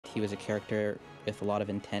he was a character with a lot of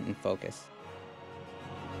intent and focus.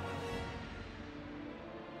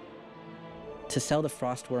 To sell the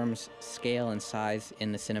Frostworm's scale and size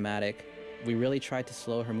in the cinematic, we really tried to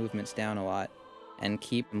slow her movements down a lot and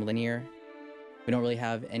keep them linear. We don't really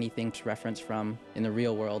have anything to reference from in the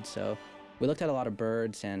real world, so we looked at a lot of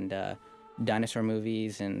birds and dinosaur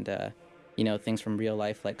movies and things from real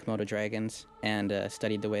life like Komodo dragons, and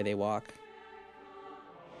studied the way they walk.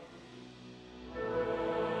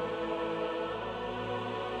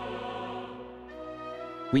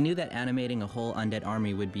 We knew that animating a whole undead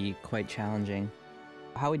army would be quite challenging.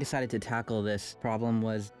 How we decided to tackle this problem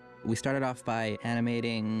was we started off by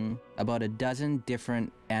animating about a dozen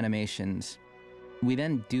different animations. We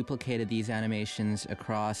then duplicated these animations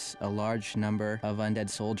across a large number of undead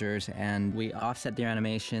soldiers, and we offset their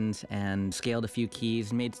animations and scaled a few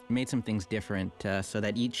keys, made some things different so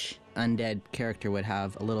that each undead character would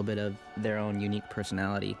have a little bit of their own unique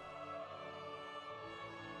personality.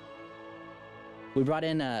 We brought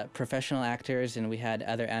in professional actors, and we had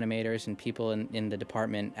other animators and people in the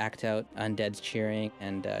department act out undeads cheering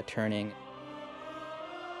and turning.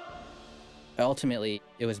 Ultimately,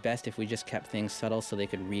 it was best if we just kept things subtle so they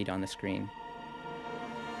could read on the screen.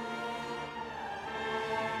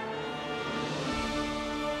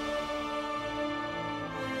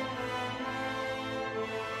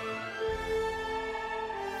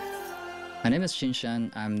 My name is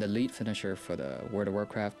Xinshan. I'm the lead finisher for the World of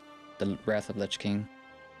Warcraft, the Wrath of Lich King.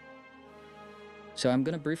 So I'm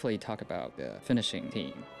going to briefly talk about the finishing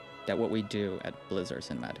team, that what we do at Blizzard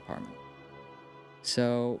Cinema Department.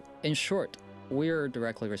 So in short, we're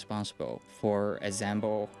directly responsible for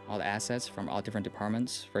assemble all the assets from all different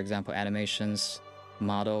departments. For example, animations,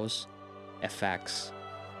 models, effects.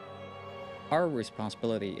 Our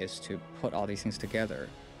responsibility is to put all these things together,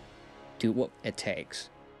 do what it takes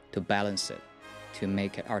to balance it, to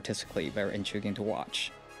make it artistically very intriguing to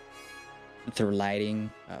watch. Through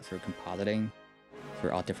lighting, through compositing,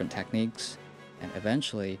 through all different techniques, and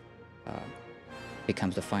eventually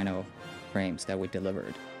becomes the final frames that we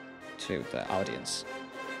delivered to the audience.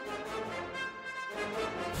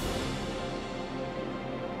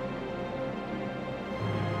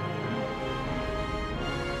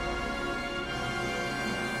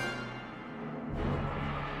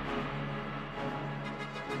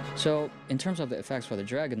 So in terms of the effects for the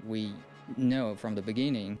dragon, we know from the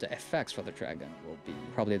beginning the effects for the dragon will be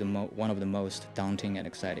probably one of the most daunting and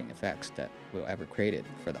exciting effects that we'll ever created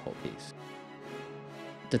for the whole piece.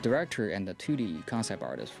 The director and the 2D concept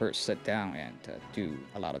artist first sit down and do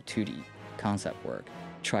a lot of 2D concept work,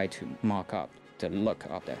 try to mock up the look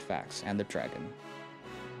of the effects and the dragon.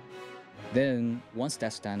 Then, once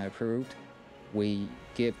that's done and approved, we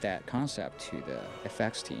give that concept to the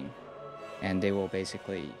effects team, and they will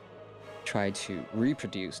basically try to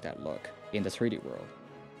reproduce that look in the 3D world,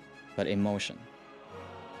 but in motion.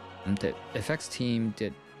 And the effects team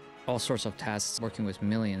did all sorts of tests working with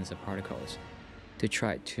millions of particles to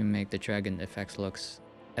try to make the dragon effects looks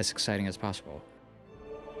as exciting as possible.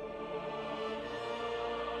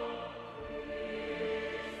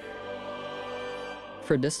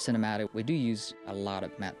 For this cinematic, we do use a lot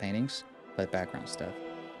of matte paintings, but background stuff.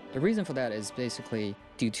 The reason for that is basically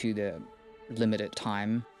due to the limited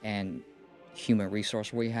time and human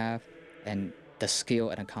resource we have, and the skill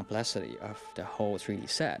and the complexity of the whole 3D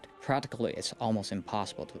set. Practically, it's almost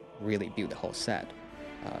impossible to really build the whole set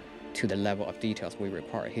to the level of details we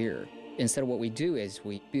require here. Instead, what we do is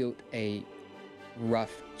we build a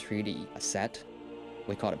rough 3D set.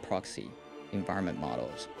 We call it proxy environment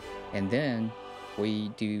models. And then we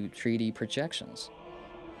do 3D projections.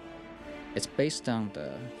 It's based on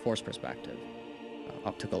the force perspective,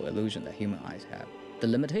 optical illusion that human eyes have. The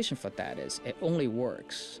limitation for that is it only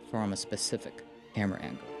works from a specific camera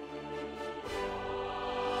angle.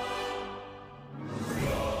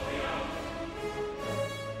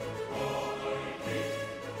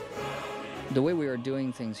 The way we are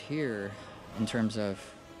doing things here in terms of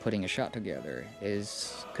putting a shot together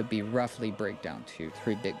could be roughly break down to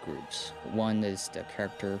 3 big groups. One is the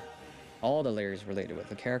character, all the layers related with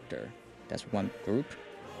the character. That's one group.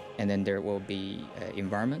 And then there will be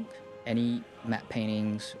environment, any matte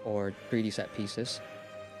paintings or 3D set pieces,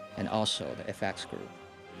 and also the effects group,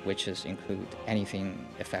 which include anything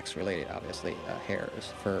effects related, obviously,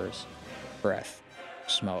 hairs, furs, breath,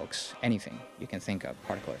 smokes, anything you can think of,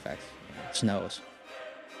 particle effects, snows.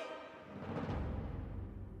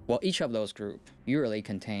 Well, each of those groups usually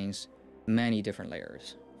contains many different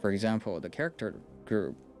layers. For example, the character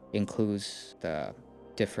group includes the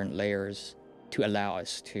different layers to allow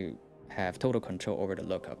us to have total control over the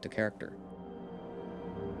look of the character.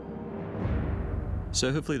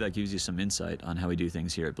 So hopefully that gives you some insight on how we do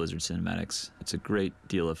things here at Blizzard Cinematics. It's a great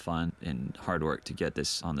deal of fun and hard work to get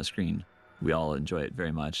this on the screen. We all enjoy it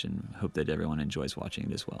very much and hope that everyone enjoys watching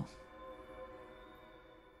it as well.